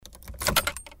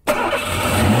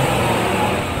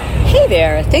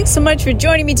there. Thanks so much for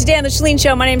joining me today on The Chalene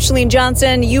Show. My name is Chalene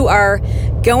Johnson. You are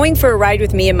going for a ride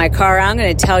with me in my car. I'm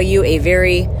going to tell you a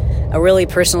really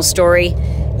personal story.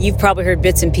 You've probably heard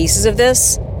bits and pieces of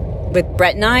this with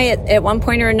Brett and I at one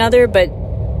point or another, but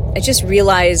I just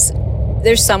realized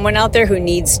there's someone out there who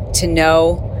needs to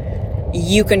know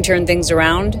you can turn things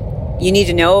around. You need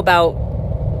to know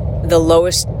about the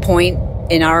lowest point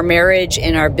in our marriage,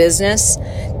 in our business,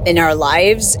 in our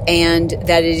lives, and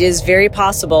that it is very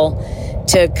possible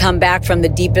to come back from the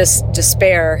deepest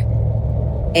despair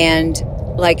and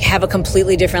have a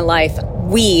completely different life.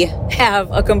 We have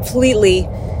a completely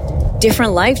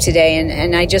different life today,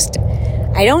 and I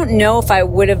don't know if I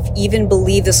would have even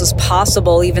believed this was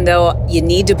possible, even though you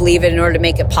need to believe it in order to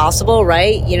make it possible,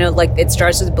 right? It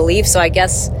starts with belief. So I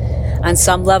guess on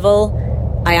some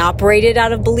level I operated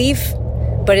out of belief,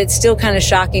 but it's still kind of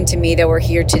shocking to me that we're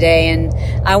here today. And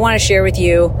I want to share with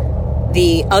you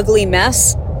the ugly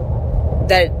mess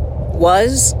that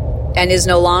was and is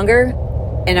no longer.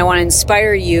 And I want to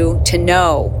inspire you to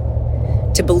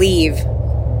know, to believe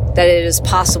that it is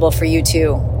possible for you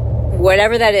too.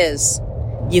 Whatever that is,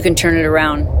 you can turn it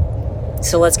around.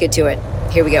 So let's get to it.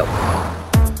 Here we go.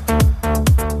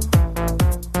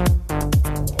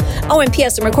 Oh, and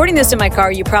P.S. I'm recording this in my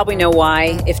car. You probably know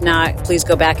why. If not, please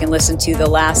go back and listen to the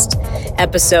last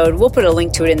episode. We'll put a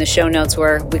link to it in the show notes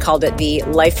where we called it the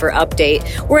Lifer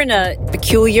Update. We're in a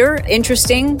peculiar,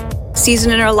 interesting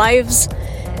season in our lives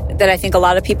that I think a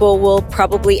lot of people will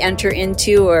probably enter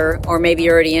into, or maybe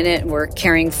you're already in it. We're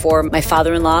caring for my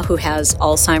father-in-law who has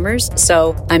Alzheimer's.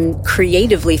 So I'm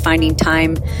creatively finding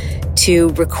time to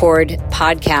record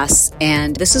podcasts,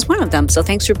 and this is one of them. So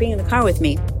thanks for being in the car with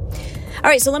me. All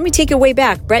right, so let me take it way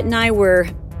back. Brett and I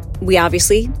we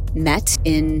obviously met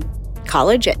in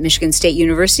college at Michigan State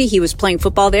University. He was playing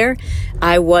football there.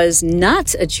 I was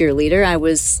not a cheerleader. I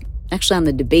was actually on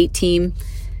the debate team.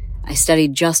 I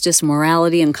studied justice,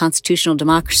 morality, and constitutional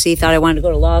democracy. Thought I wanted to go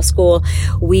to law school.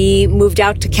 We moved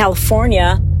out to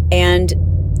California, and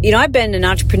I've been an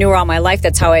entrepreneur all my life.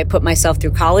 That's how I put myself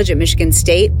through college at Michigan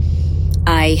State.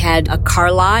 I had a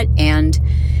car lot, and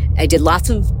I did lots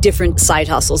of different side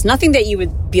hustles. Nothing that you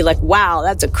would be like, wow,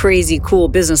 that's a crazy cool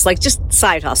business. Just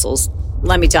side hustles,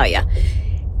 let me tell you.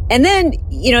 And then,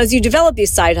 as you develop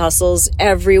these side hustles,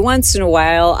 every once in a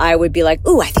while, I would be like,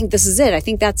 ooh, I think this is it. I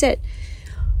think that's it.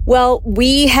 Well,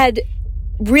 we had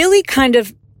really kind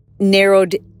of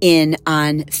narrowed in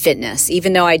on fitness.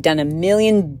 Even though I'd done a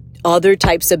million other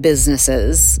types of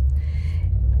businesses,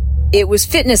 it was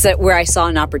fitness where I saw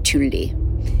an opportunity.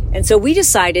 And so we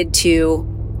decided to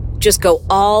just go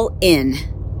all in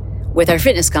with our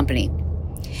fitness company.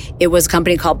 It was a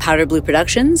company called Powder Blue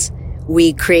Productions.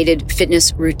 We created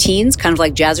fitness routines, kind of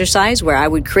like Jazzercise, where I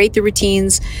would create the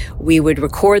routines. We would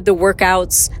record the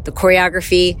workouts, the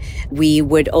choreography. We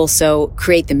would also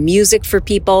create the music for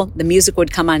people. The music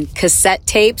would come on cassette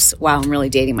tapes. Wow, I'm really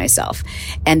dating myself.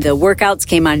 And the workouts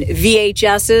came on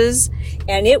VHSs.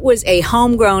 And it was a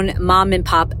homegrown mom and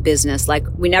pop business.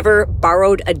 We never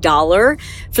borrowed a dollar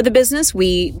for the business.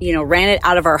 We, ran it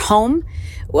out of our home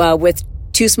with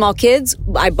two small kids.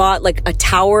 I bought a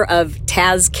tower of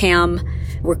Tascam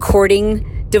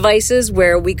recording devices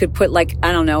where we could put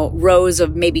rows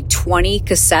of maybe 20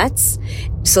 cassettes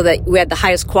so that we had the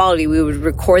highest quality. We would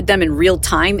record them in real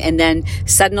time and then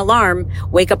set an alarm,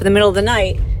 wake up in the middle of the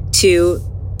night to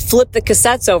flip the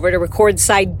cassettes over to record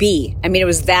side B. I mean, it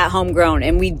was that homegrown,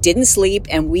 and we didn't sleep,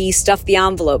 and we stuffed the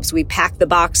envelopes. We packed the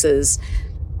boxes.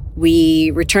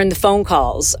 We returned the phone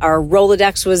calls. Our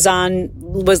Rolodex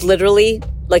was literally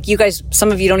you guys,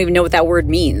 some of you don't even know what that word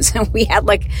means. We had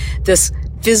this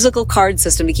physical card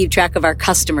system to keep track of our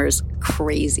customers.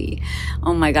 Crazy.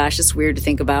 Oh my gosh, it's weird to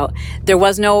think about. There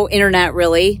was no internet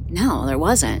really. No, there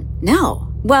wasn't.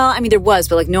 No. Well, I mean, there was,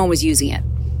 but no one was using it.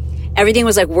 Everything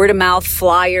was word of mouth,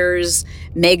 flyers,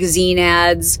 magazine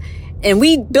ads. And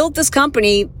we built this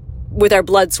company with our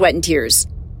blood, sweat, and tears.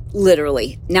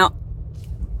 Literally. Now,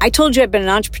 I told you I've been an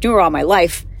entrepreneur all my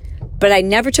life, but I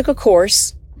never took a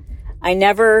course. I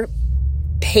never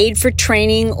paid for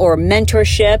training or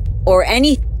mentorship or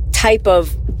any type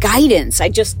of guidance. I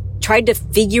just tried to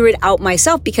figure it out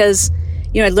myself because,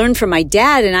 I learned from my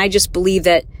dad, and I just believe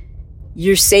that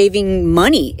you're saving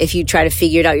money if you try to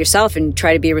figure it out yourself and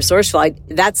try to be resourceful.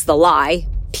 That's the lie.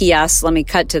 P.S. Let me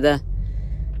cut to the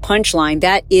punchline.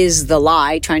 That is the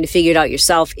lie. Trying to figure it out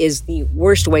yourself is the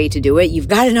worst way to do it. You've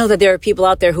got to know that there are people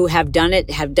out there who have done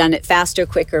it faster,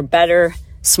 quicker, better,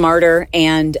 smarter,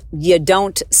 and you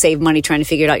don't save money trying to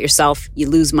figure it out yourself. You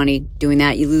lose money doing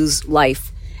that. You lose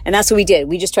life. And that's what we did.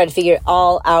 We just tried to figure it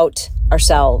all out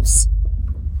ourselves.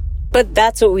 But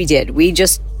that's what we did. We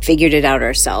just figured it out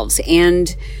ourselves.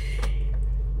 And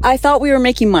I thought we were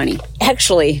making money.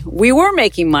 Actually, we were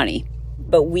making money,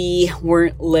 but we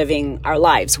weren't living our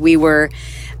lives. We were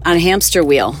on a hamster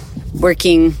wheel,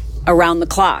 working around the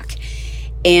clock.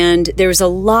 And there was a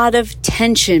lot of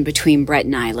tension between Brett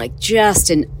and I, like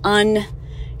just an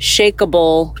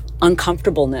unshakable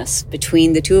uncomfortableness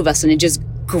between the two of us. And it just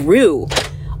grew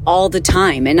all the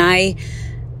time. And I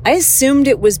assumed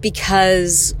it was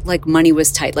because like money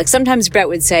was tight. Like sometimes Brett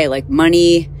would say like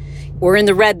money, we're in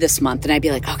the red this month. And I'd be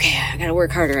like, okay, I got to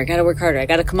work harder. I got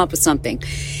to come up with something.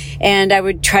 And I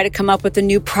would try to come up with a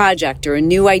new project or a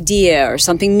new idea or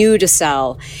something new to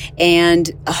sell,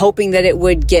 and hoping that it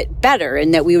would get better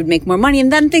and that we would make more money.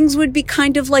 And then things would be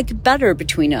kind of like better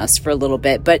between us for a little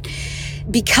bit. But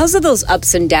because of those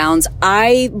ups and downs,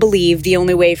 I believe the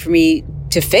only way for me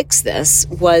to fix this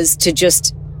was to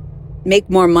just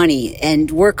make more money and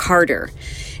work harder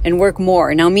and work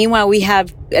more. Now, meanwhile, we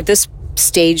have at this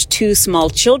stage 2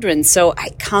 small children. So I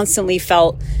constantly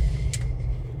felt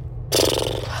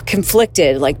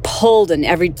conflicted, like pulled, and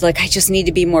I just need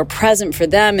to be more present for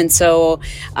them. And so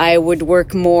I would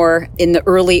work more in the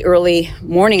early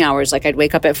morning hours. Like I'd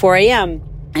wake up at 4 a.m.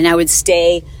 and I would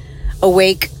stay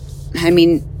awake. I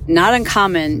mean, not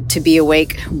uncommon to be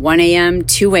awake 1 a.m.,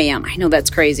 2 a.m. I know that's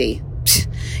crazy.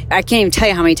 I can't even tell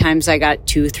you how many times I got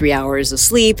 2-3 hours of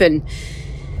sleep. And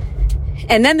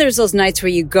then there's those nights where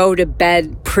you go to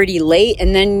bed pretty late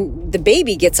and then the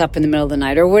baby gets up in the middle of the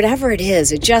night or whatever it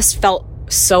is. It just felt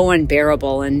so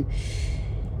unbearable. And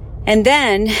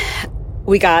then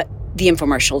we got the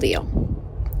infomercial deal.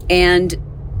 And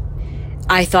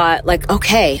I thought like,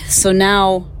 okay, so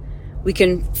now we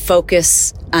can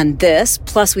focus on this.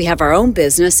 Plus we have our own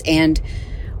business and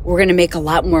we're going to make a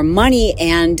lot more money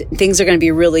and things are going to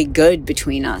be really good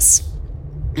between us.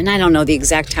 And I don't know the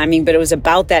exact timing, but it was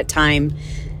about that time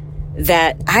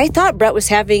that I thought Brett was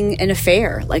having an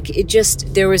affair. Like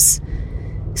there was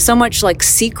so much like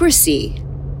secrecy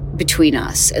between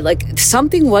us. Like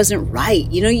something wasn't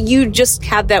right. You know, you just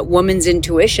have that woman's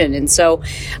intuition. And so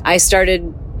I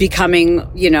started becoming,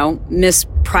 Miss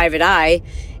Private Eye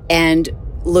and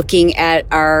looking at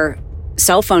our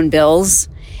cell phone bills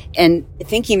and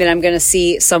thinking that I'm going to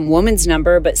see some woman's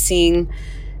number, but seeing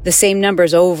the same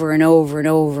numbers over and over and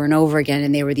over and over again.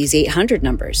 And they were these 800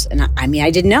 numbers. And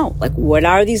I didn't know, like, what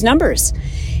are these numbers?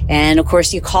 And of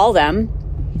course you call them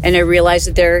and I realized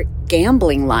that they're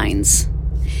gambling lines.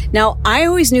 Now, I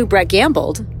always knew Brett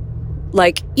gambled,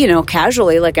 like,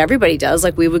 casually, like everybody does.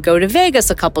 Like we would go to Vegas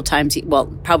a couple times,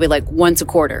 probably like once a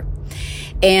quarter.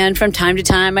 And from time to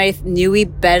time, I knew he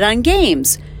bet on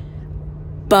games.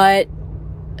 But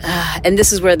and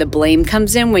this is where the blame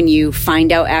comes in when you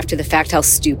find out after the fact how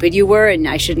stupid you were. And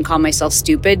I shouldn't call myself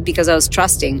stupid because I was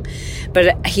trusting.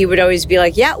 But he would always be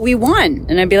like, yeah, we won.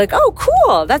 And I'd be like, oh,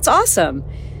 cool. That's awesome.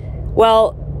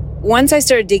 Well, once I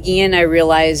started digging in, I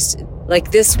realized like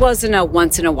this wasn't a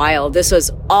once in a while. This was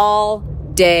all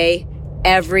day,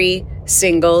 every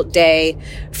single day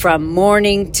from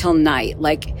morning till night.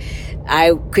 Like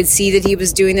I could see that he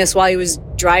was doing this while he was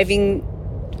driving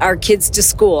our kids to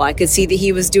school. I could see that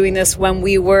he was doing this when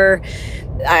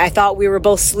I thought we were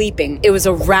both sleeping. It was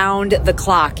around the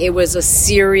clock. It was a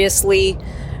seriously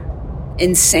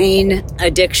insane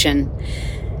addiction.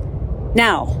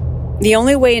 Now, the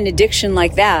only way an addiction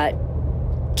like that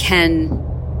can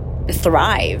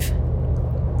thrive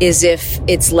is if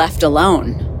it's left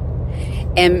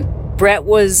alone. And Brett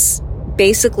was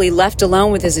basically left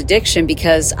alone with his addiction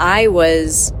because I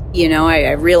was,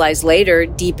 I realized later,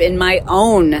 deep in my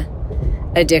own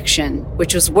addiction,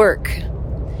 which was work.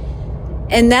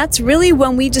 And that's really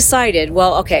when we decided,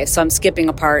 well, okay, so I'm skipping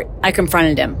a part. I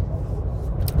confronted him.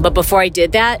 But before I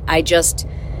did that,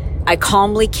 I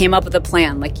calmly came up with a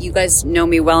plan. Like, you guys know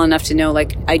me well enough to know,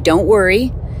 like, I don't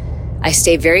worry. I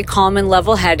stay very calm and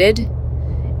level-headed.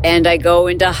 And I go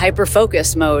into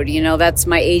hyper-focus mode. That's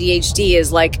my ADHD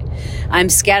is like, I'm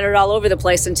scattered all over the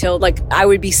place until like I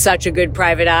would be such a good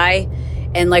private eye.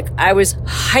 And like I was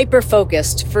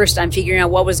hyper-focused first on figuring out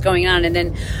what was going on and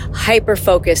then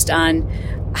hyper-focused on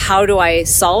how do I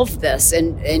solve this?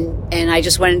 And I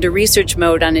just went into research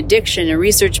mode on addiction and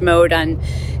research mode on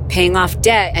paying off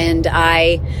debt. And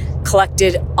I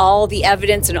collected all the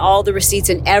evidence and all the receipts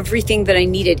and everything that I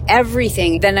needed,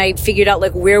 everything. Then I figured out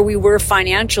like where we were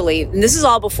financially. And this is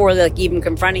all before like even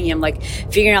confronting him, like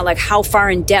figuring out like how far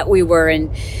in debt we were.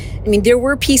 And there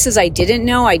were pieces I didn't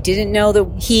know. I didn't know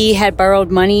that he had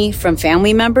borrowed money from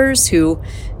family members who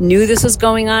knew this was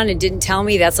going on and didn't tell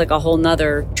me. That's like a whole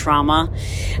nother trauma.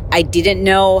 I didn't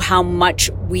know how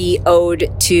much we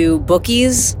owed to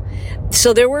bookies.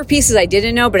 So there were pieces I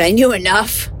didn't know, but I knew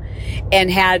enough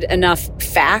and had enough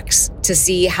facts to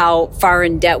see how far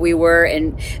in debt we were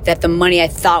and that the money I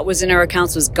thought was in our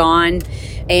accounts was gone.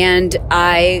 And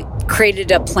I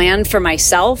created a plan for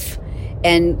myself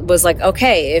and was like,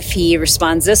 okay, if he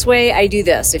responds this way, I do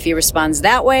this. If he responds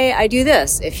that way, I do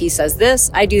this. If he says this,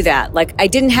 I do that. Like, I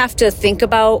didn't have to think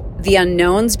about the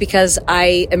unknowns because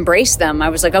I embraced them. I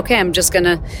was like, okay, I'm just going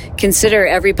to consider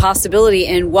every possibility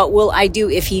and what will I do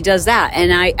if he does that?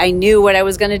 And I knew what I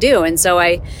was going to do. And so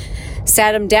I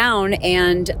sat him down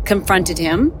and confronted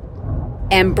him.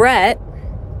 And Brett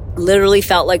literally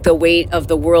felt like the weight of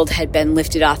the world had been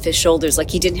lifted off his shoulders.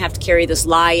 Like he didn't have to carry this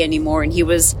lie anymore. And he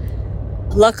was,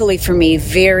 luckily for me,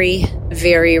 very,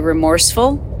 very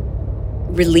remorseful,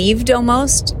 relieved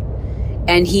almost.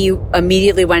 And he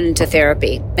immediately went into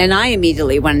therapy. And I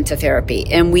immediately went into therapy.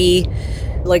 And we,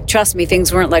 like, trust me,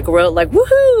 things weren't like,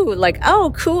 woohoo, like,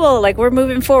 oh, cool, like, we're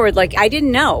moving forward. Like, I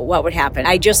didn't know what would happen.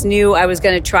 I just knew I was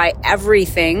going to try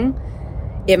everything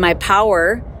in my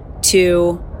power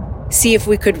to see if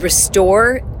we could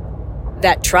restore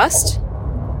that trust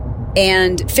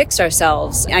and fix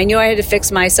ourselves. I knew I had to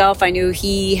fix myself. I knew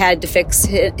he had to fix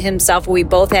himself. We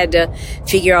both had to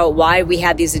figure out why we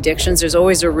had these addictions. There's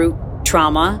always a root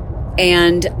trauma.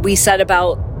 And we set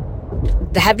about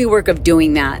the heavy work of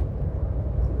doing that.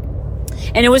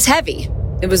 And it was heavy.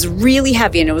 It was really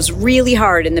heavy and it was really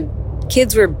hard. And the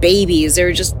kids were babies. They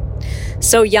were just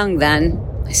so young then.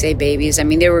 I say babies. I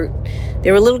mean, they were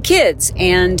little kids.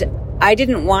 And I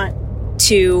didn't want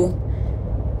to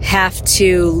have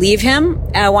to leave him.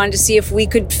 And I wanted to see if we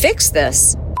could fix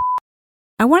this.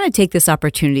 I want to take this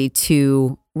opportunity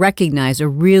to recognize a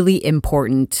really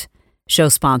important show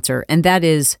sponsor, and that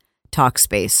is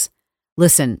Talkspace.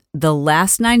 Listen, the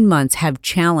last 9 months have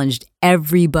challenged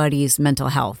everybody's mental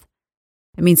health.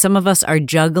 I mean, some of us are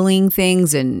juggling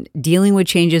things and dealing with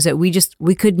changes that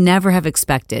we could never have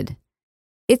expected.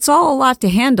 It's all a lot to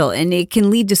handle, and it can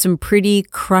lead to some pretty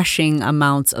crushing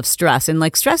amounts of stress. And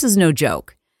like, stress is no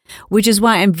joke, which is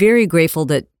why I'm very grateful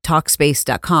that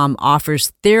Talkspace.com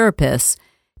offers therapists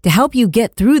to help you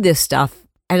get through this stuff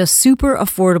at a super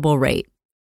affordable rate.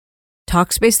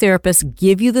 Talkspace therapists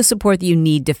give you the support that you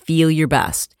need to feel your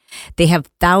best. They have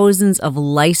thousands of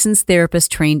licensed therapists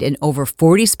trained in over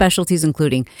 40 specialties,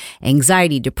 including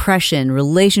anxiety, depression,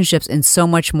 relationships, and so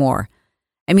much more.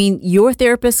 I mean, your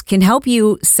therapist can help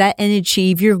you set and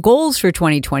achieve your goals for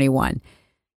 2021.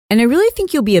 And I really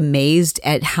think you'll be amazed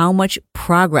at how much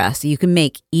progress you can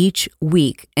make each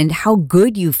week and how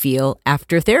good you feel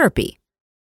after therapy.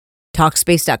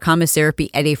 Talkspace.com is therapy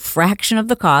at a fraction of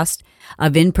the cost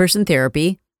of in-person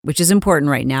therapy, which is important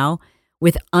right now,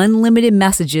 with unlimited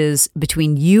messages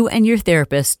between you and your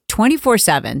therapist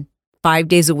 24/7, 5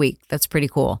 days a week. That's pretty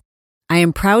cool. I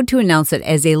am proud to announce that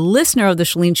as a listener of The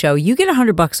Chalene Show, you get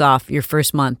 $100 off your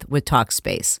first month with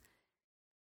Talkspace.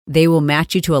 They will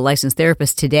match you to a licensed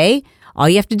therapist today. All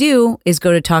you have to do is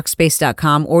go to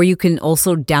Talkspace.com, or you can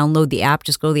also download the app.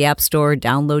 Just go to the App Store,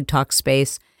 download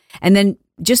Talkspace, and then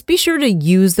just be sure to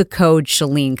use the code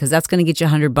Chalene, because that's going to get you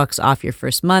 $100 off your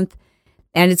first month.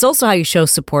 And it's also how you show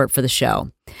support for the show.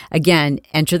 Again,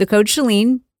 enter the code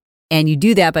Chalene, and you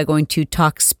do that by going to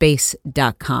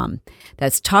Talkspace.com.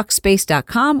 That's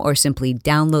Talkspace.com, or simply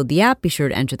download the app. Be sure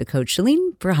to enter the code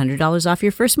Chalene for $100 off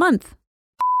your first month.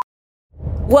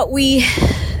 What we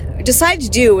decided to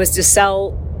do was to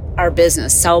sell our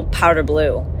business, sell Powder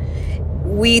Blue.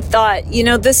 We thought,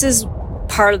 this is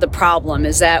part of the problem,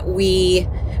 is that we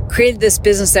created this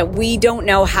business that we don't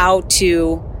know how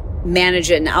to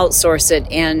manage it and outsource it.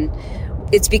 And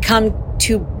it's become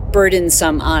too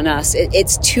burdensome on us.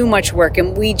 It's too much work.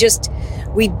 And we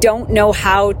don't know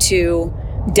how to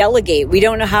delegate. We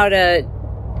don't know how to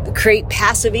create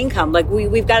passive income. Like,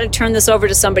 we've got to turn this over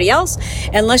to somebody else.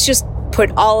 And let's just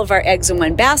put all of our eggs in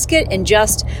one basket and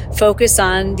just focus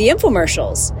on the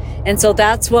infomercials. And so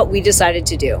that's what we decided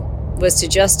to do, was to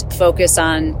just focus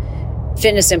on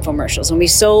fitness infomercials. And we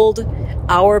sold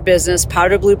our business,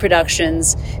 Powder Blue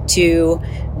Productions, to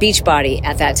Beachbody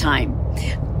at that time.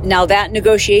 Now, that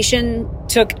negotiation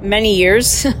took many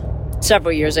years,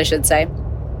 several years, I should say.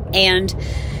 And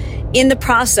in the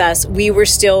process, we were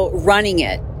still running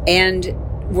it and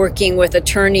working with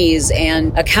attorneys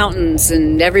and accountants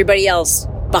and everybody else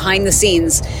behind the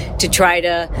scenes to try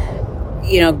to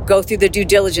go through the due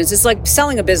diligence. It's like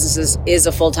selling a business is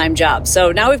a full-time job.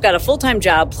 So now we've got a full-time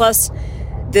job plus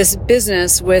this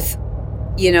business with,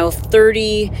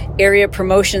 30 area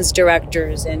promotions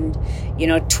directors and,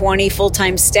 20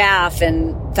 full-time staff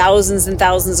and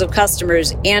thousands of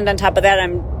customers. And on top of that,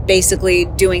 I'm basically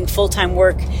doing full-time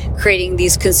work, creating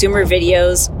these consumer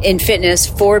videos in fitness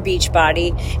for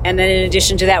Beachbody. And then in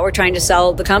addition to that, we're trying to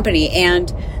sell the company.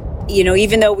 And,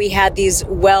 even though we had these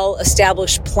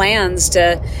well-established plans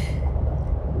to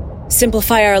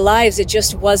simplify our lives, it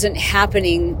just wasn't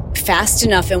happening fast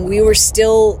enough. And we were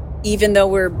still, even though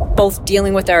we're both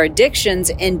dealing with our addictions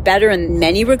and better in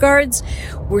many regards,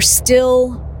 we're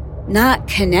still not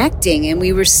connecting, and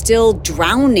we were still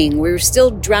drowning. We were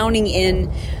still drowning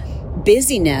in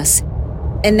busyness.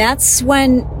 And that's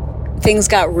when things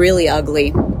got really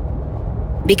ugly,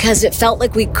 because it felt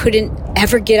like we couldn't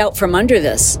ever get out from under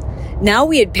this. Now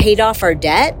we had paid off our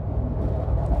debt,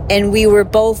 and we were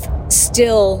both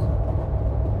still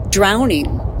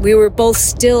drowning. We were both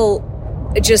still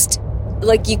just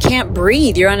like, you can't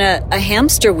breathe. You're on a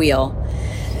hamster wheel.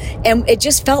 And it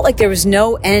just felt like there was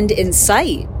no end in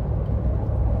sight.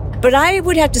 But I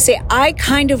would have to say, I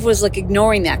kind of was like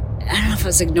ignoring that. I don't know if I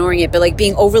was ignoring it, but like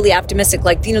being overly optimistic,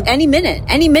 like, any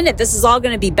minute, this is all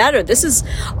going to be better. This is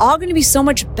all going to be so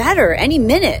much better any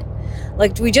minute.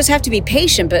 Like, we just have to be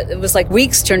patient. But it was like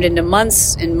weeks turned into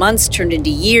months, and months turned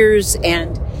into years.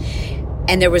 And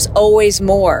there was always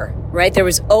more, right? There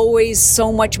was always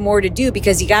so much more to do,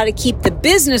 because you got to keep the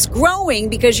business growing,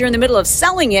 because you're in the middle of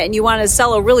selling it and you want to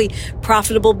sell a really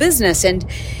profitable business. And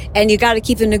you got to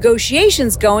keep the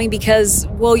negotiations going because,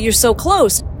 well, you're so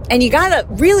close. And you got to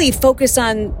really focus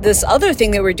on this other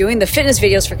thing that we're doing, the fitness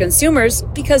videos for consumers,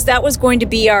 because that was going to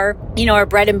be our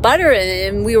bread and butter.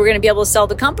 And we were going to be able to sell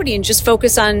the company and just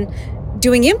focus on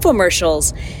doing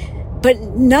infomercials. But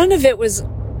none of it was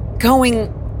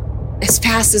going as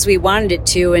fast as we wanted it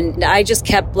to. And I just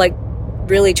kept like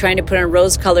really trying to put on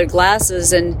rose-colored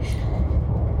glasses. And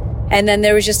then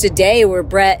there was just a day where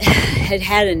Brett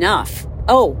had enough.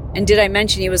 Oh, and did I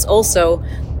mention he was also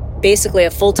basically a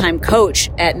full-time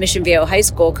coach at Mission Viejo High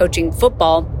School, coaching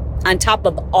football on top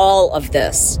of all of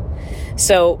this.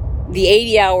 So the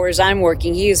 80 hours I'm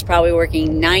working, he was probably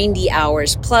working 90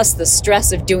 hours, plus the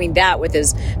stress of doing that with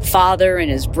his father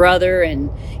and his brother and,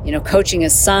 coaching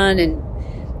his son.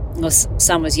 And his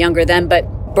son was younger then,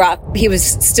 but Brock, he was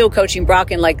still coaching Brock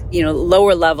in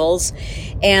lower levels.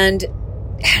 And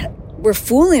we're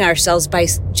fooling ourselves by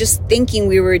just thinking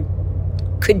we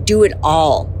could do it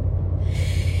all.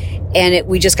 And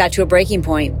we just got to a breaking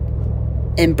point.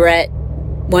 And Brett,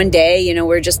 one day,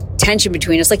 we're just tension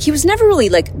between us. Like, he was never really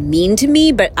mean to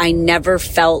me, but I never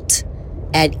felt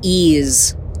at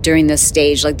ease during this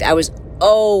stage. Like, I was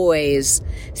always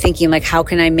thinking, how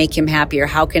can I make him happier?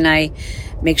 How can I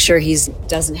make sure he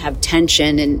doesn't have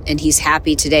tension and he's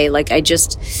happy today? Total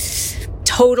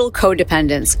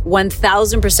codependence,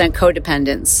 1000%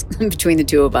 codependence between the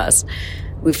two of us.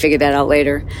 We figured that out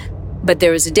later. But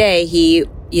there was a day he,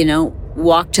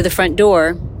 walked to the front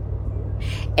door,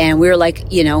 and we were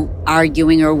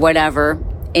arguing or whatever.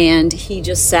 And he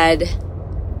just said,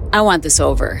 I want this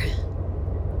over.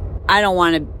 I don't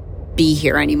want to be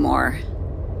here anymore.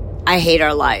 I hate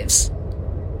our lives.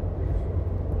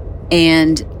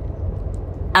 And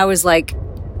I was like,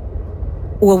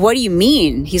 well, what do you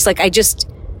mean? He's like,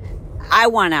 I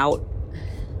want out.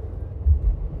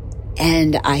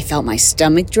 And I felt my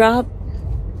stomach drop.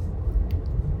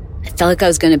 I felt like I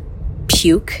was going to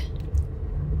puke.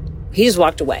 He just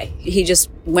walked away. He just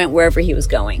went wherever he was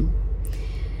going.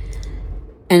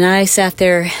 And I sat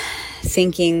there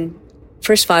thinking,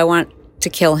 first of all, I want to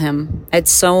kill him. I had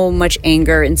so much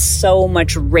anger and so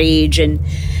much rage, and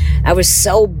I was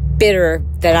so bitter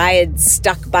that I had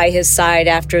stuck by his side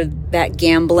after that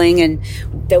gambling, and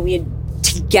that we had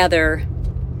together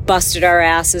busted our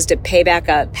asses to pay back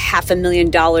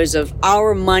 $500,000 of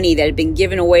our money that had been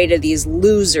given away to these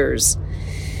losers.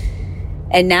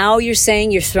 And now you're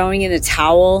saying you're throwing in the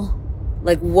towel?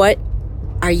 What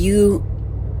are you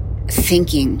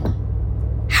thinking?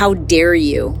 How dare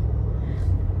you?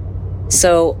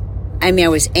 So, I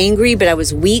was angry, but I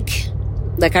was weak.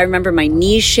 I remember my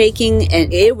knees shaking,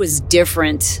 and it was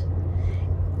different.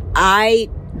 I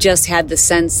just had the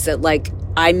sense that,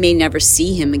 I may never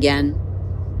see him again.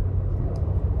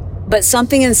 But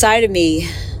something inside of me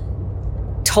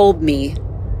told me,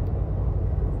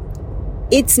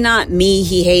 it's not me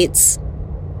he hates,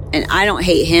 and I don't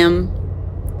hate him.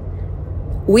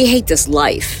 We hate this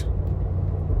life.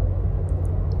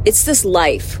 It's this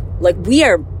life. We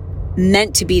are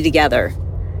meant to be together.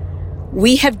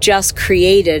 We have just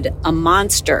created a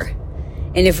monster.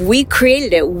 And if we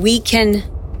created it, we can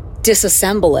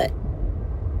disassemble it.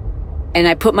 And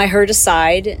I put my hurt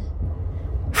aside,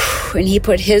 and he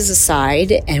put his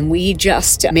aside, and we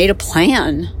just made a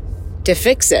plan to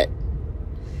fix it.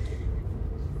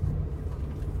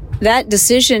 That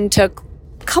decision took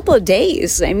couple of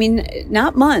days. I mean,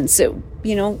 not months.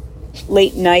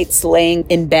 Late nights laying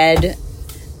in bed,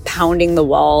 pounding the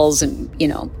walls, and,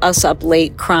 us up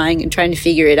late crying and trying to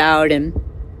figure it out, and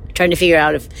trying to figure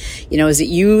out if, is it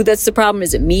you that's the problem?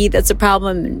 Is it me that's the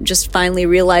problem? And just finally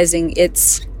realizing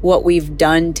it's what we've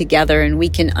done together and we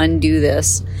can undo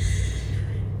this.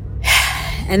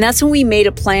 And that's when we made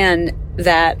a plan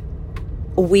that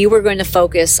we were going to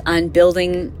focus on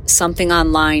building something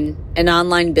online, an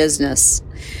online business.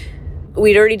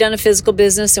 We'd already done a physical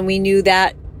business, and we knew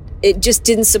that it just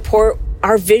didn't support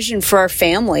our vision for our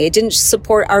family. It didn't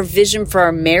support our vision for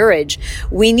our marriage.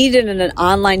 We needed an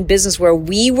online business where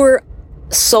we were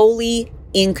solely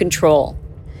in control,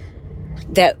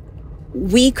 that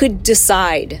we could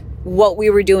decide what we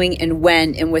were doing and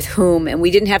when and with whom, and we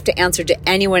didn't have to answer to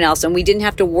anyone else, and we didn't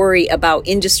have to worry about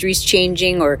industries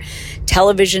changing or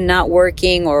television not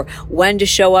working or when to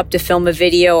show up to film a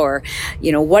video or,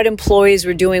 what employees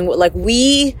were doing. Like,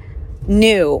 we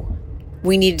knew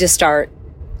we needed to start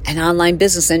an online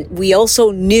business, and we also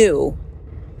knew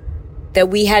that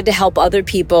we had to help other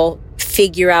people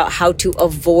figure out how to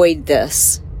avoid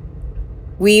this.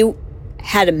 We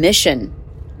had a mission.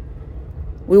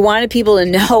 We wanted people to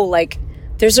know, like,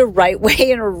 there's a right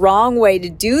way and a wrong way to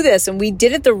do this. And we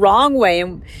did it the wrong way.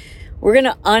 And we're going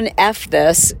to un-F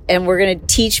this. And we're going to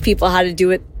teach people how to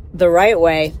do it the right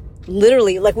way.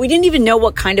 Literally, like, we didn't even know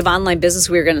what kind of online business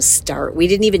we were going to start. We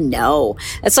didn't even know.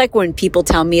 It's like when people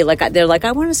tell me, like, they're like,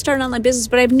 I want to start an online business,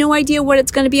 but I have no idea what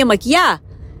it's going to be. I'm like, yeah,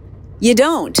 you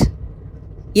don't.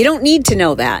 You don't need to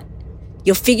know that.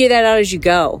 You'll figure that out as you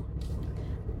go.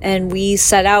 And we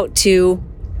set out to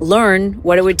learn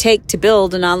what it would take to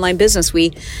build an online business.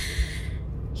 We,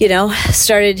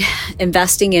 started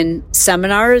investing in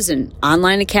seminars and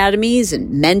online academies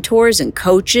and mentors and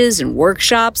coaches and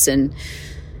workshops and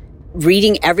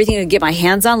reading everything I could get my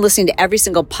hands on, listening to every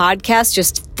single podcast,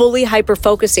 just fully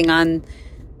hyper-focusing on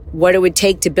what it would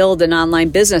take to build an online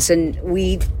business. And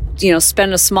we,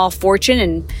 spent a small fortune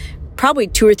and probably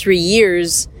 2 or 3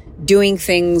 years doing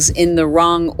things in the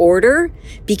wrong order,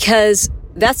 because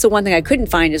that's the one thing I couldn't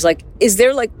find is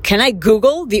can I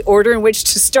Google the order in which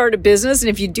to start a business? And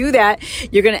if you do that,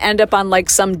 you're going to end up on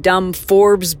some dumb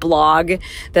Forbes blog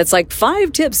that's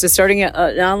 5 tips to starting an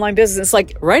online business.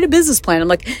 It's write a business plan. I'm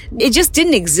like, it just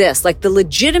didn't exist. The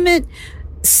legitimate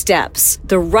steps,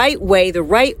 the right way, the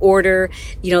right order,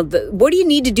 what do you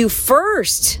need to do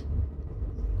first?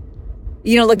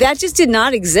 That just did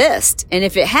not exist. And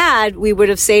if it had, we would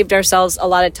have saved ourselves a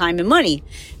lot of time and money.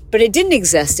 But it didn't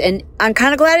exist. And I'm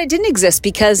kind of glad it didn't exist,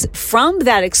 because from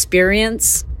that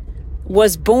experience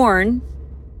was born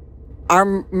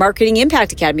our Marketing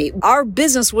Impact Academy. Our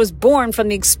business was born from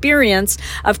the experience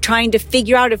of trying to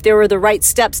figure out if there were the right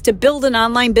steps to build an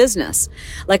online business.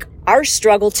 Our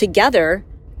struggle together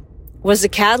was the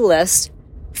catalyst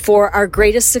for our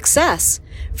greatest success,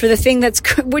 for the thing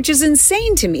which is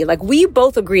insane to me. We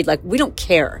both agreed, we don't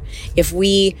care if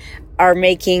we are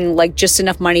making just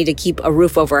enough money to keep a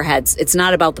roof over our heads. It's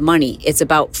not about the money. It's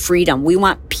about freedom. We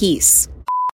want peace.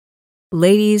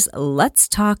 Ladies, let's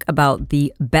talk about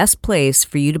the best place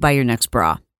for you to buy your next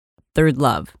bra, Third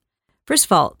Love. First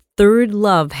of all, Third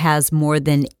Love has more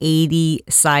than 80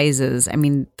 sizes. I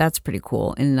mean, that's pretty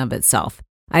cool in and of itself.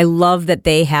 I love that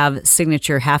they have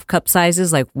signature half cup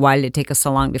sizes. Why did it take us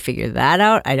so long to figure that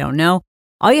out? I don't know.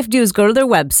 All you have to do is go to their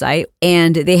website,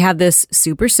 and they have this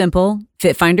super simple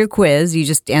Fit Finder quiz. You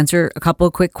just answer a couple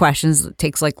of quick questions. It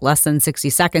takes less than 60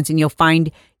 seconds, and you'll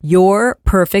find your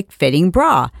perfect fitting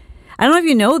bra. I don't know if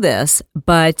you know this,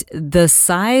 but the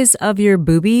size of your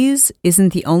boobies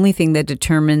isn't the only thing that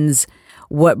determines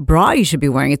what bra you should be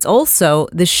wearing. It's also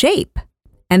the shape.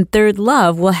 And Third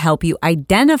Love will help you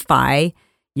identify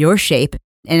your shape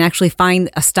and actually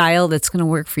find a style that's going to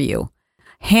work for you.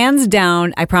 Hands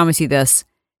down, I promise you this,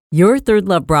 your Third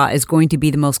Love bra is going to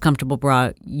be the most comfortable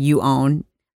bra you own.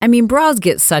 I mean, bras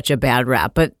get such a bad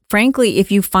rap, but frankly, if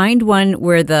you find one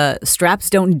where the straps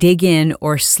don't dig in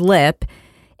or slip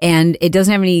and it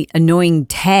doesn't have any annoying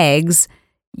tags,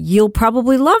 you'll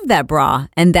probably love that bra.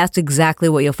 And that's exactly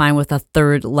what you'll find with a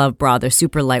Third Love bra. They're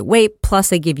super lightweight, plus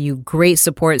they give you great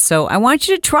support. So I want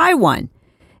you to try one.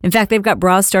 In fact, they've got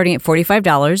bras starting at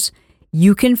 $45.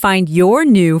 You can find your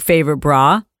new favorite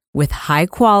bra with high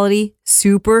quality,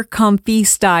 super comfy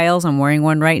styles. I'm wearing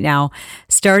one right now,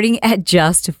 starting at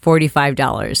just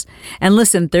 $45. And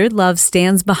listen, Third Love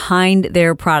stands behind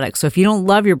their products. So if you don't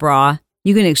love your bra,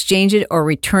 you can exchange it or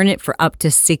return it for up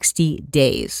to 60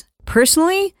 days.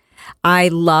 Personally, I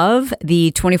love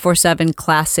the 24/7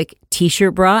 Classic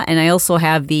T-shirt bra, and I also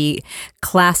have the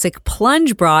Classic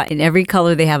Plunge bra in every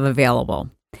color they have available.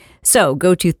 So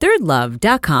go to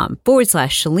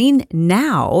thirdlove.com/Chalene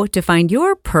now to find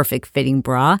your perfect fitting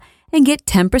bra and get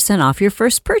 10% off your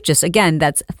first purchase. Again,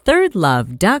 that's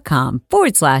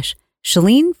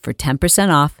thirdlove.com/Chalene for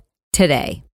 10% off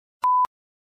today.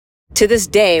 To this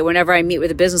day, whenever I meet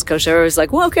with a business coach, they're always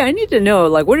like, well, okay, I need to know,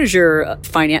 like, what is your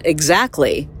finance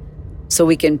exactly? So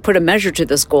we can put a measure to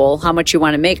this goal, how much you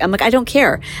want to make. I'm like, I don't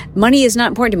care. Money is not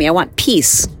important to me. I want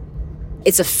peace.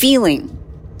 It's a feeling.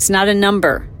 It's not a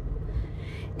number.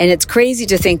 And it's crazy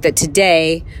to think that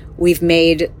today we've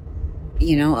made,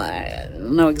 I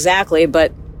don't know exactly,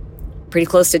 but pretty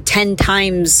close to 10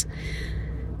 times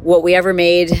what we ever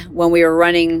made when we were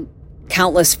running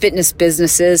countless fitness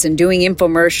businesses and doing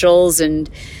infomercials and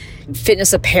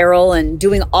fitness apparel and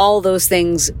doing all those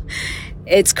things.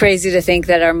 It's crazy to think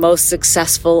that our most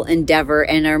successful endeavor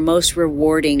and our most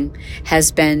rewarding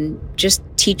has been just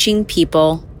teaching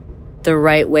people the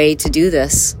right way to do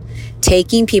this.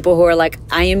 Taking people who are like,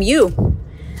 I am you.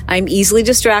 I'm easily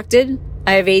distracted.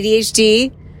 I have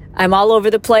ADHD. I'm all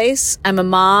over the place. I'm a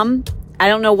mom. I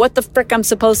don't know what the frick I'm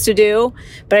supposed to do,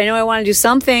 but I know I want to do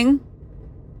something.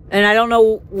 And I don't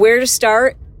know where to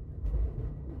start,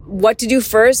 what to do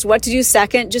first, what to do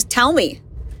second. Just tell me.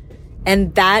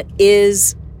 And that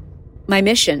is my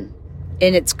mission.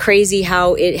 And it's crazy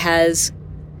how it has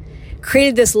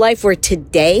created this life where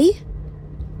today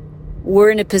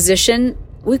we're in a position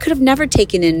we could have never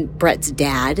taken in Brett's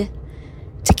dad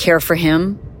to care for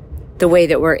him the way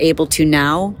that we're able to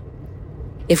now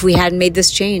if we hadn't made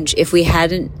this change, if we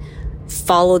hadn't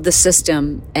followed the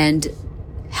system and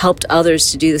helped others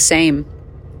to do the same.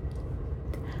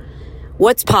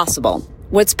 What's possible?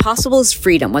 What's possible is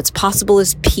freedom. What's possible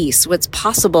is peace. What's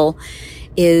possible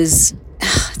is,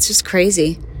 it's just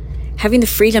crazy. Having the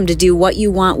freedom to do what you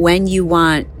want, when you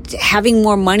want, having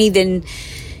more money than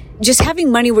just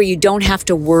having money where you don't have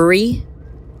to worry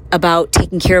about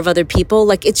taking care of other people.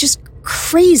 Like, it's just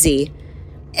crazy.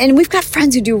 And we've got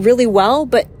friends who do really well,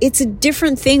 but it's a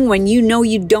different thing when you know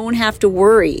you don't have to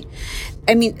worry.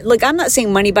 I mean, like, I'm not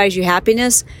saying money buys you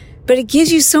happiness, but it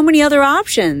gives you so many other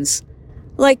options.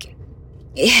 Like,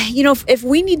 if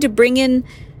we need to bring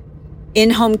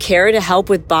in-home care to help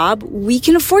with Bob, we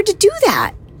can afford to do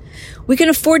that. We can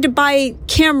afford to buy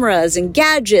cameras and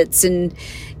gadgets and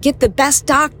get the best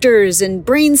doctors and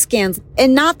brain scans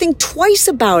and not think twice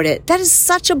about it. That is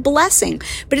such a blessing.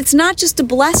 But it's not just a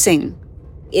blessing.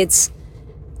 It's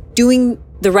doing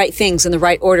the right things in the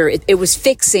right order. It was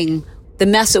fixing the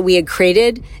mess that we had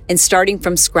created and starting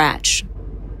from scratch.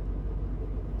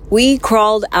 We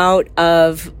crawled out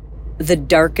of the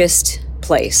darkest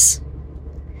place.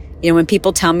 When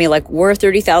people tell me like we're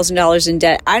 $30,000 in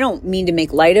debt, I don't mean to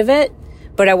make light of it,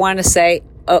 but I want to say,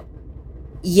 oh,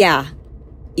 yeah,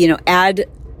 add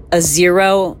a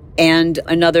zero and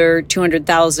another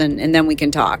 200,000 and then we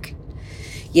can talk.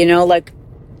 Like,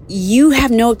 you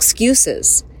have no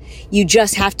excuses. You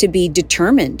just have to be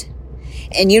determined.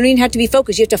 And you don't even have to be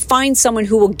focused. You have to find someone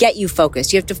who will get you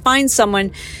focused. You have to find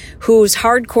someone who's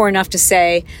hardcore enough to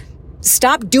say,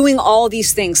 stop doing all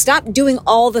these things. Stop doing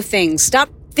all the things. Stop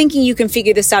thinking you can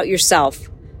figure this out yourself.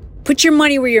 Put your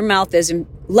money where your mouth is and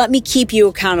let me keep you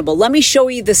accountable. Let me show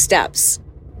you the steps.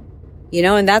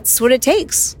 And that's what it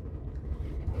takes.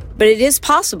 But it is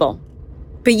possible.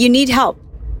 But you need help.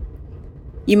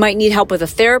 You might need help with a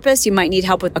therapist. You might need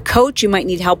help with a coach. You might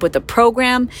need help with a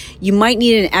program. You might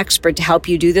need an expert to help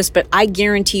you do this. But I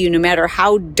guarantee you, no matter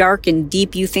how dark and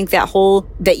deep you think that hole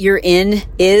that you're in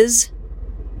is,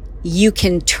 you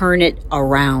can turn it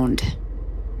around.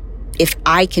 If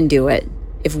I can do it,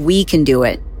 if we can do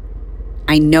it,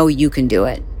 I know you can do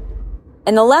it.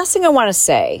 And the last thing I want to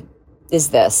say is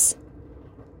this.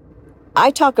 I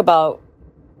talk about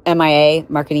MIA,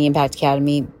 Marketing Impact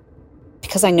Academy,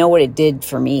 because I know what it did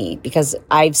for me, because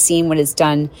I've seen what it's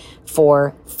done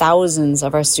for thousands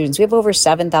of our students. We have over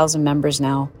 7,000 members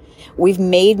now. We've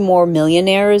made more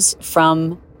millionaires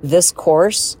from this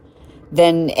course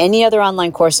than any other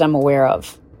online course I'm aware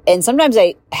of. And sometimes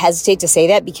I hesitate to say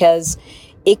that because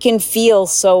it can feel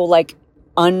so like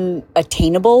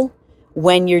unattainable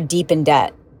when you're deep in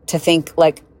debt, to think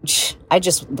like, I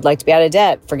just would like to be out of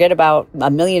debt. Forget about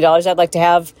 $1 million. I'd like to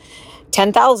have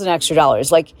 10,000 extra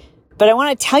dollars. But I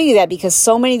want to tell you that because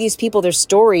so many of these people, their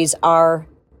stories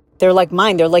they're like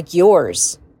mine. They're like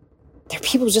yours. They're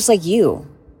people just like you.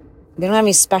 They don't have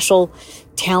any special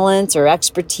talents or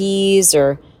expertise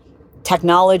or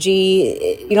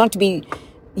technology. You don't have to be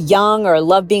young or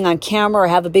love being on camera or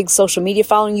have a big social media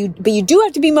following, but you do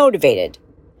have to be motivated.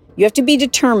 You have to be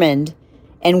determined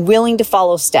and willing to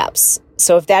follow steps.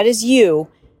 So if that is you,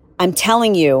 I'm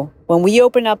telling you, When we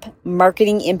open up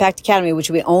Marketing Impact Academy, which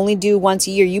we only do once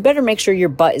a year, you better make sure your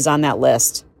butt is on that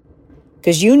list,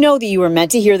 because you know that you were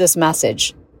meant to hear this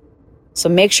message. So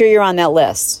make sure you're on that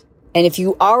list. And if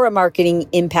you are a Marketing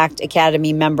Impact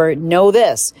Academy member, know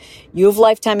this: you have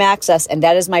lifetime access, and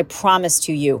that is my promise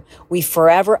to you. We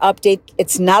forever update.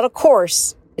 It's not a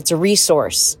course, it's a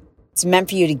resource. It's meant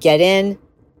for you to get in,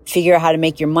 figure out how to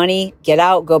make your money, get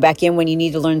out, go back in when you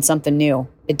need to learn something new.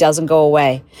 It doesn't go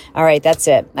away. All right, that's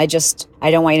it. I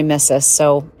don't want you to miss this.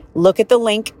 So look at the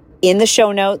link in the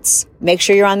show notes. Make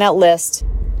sure you're on that list.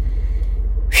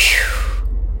 Whew.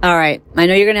 All right. I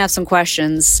know you're going to have some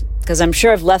questions, because I'm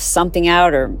sure I've left something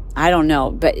out, or I don't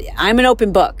know, but I'm an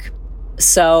open book.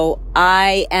 So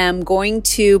I am going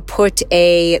to put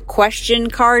a question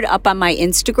card up on my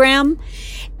Instagram.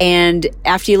 And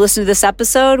after you listen to this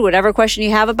episode, whatever question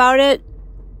you have about it,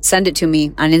 send it to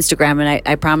me on Instagram, and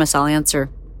I promise I'll answer.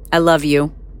 I love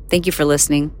you. Thank you for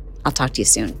listening. I'll talk to you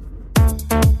soon.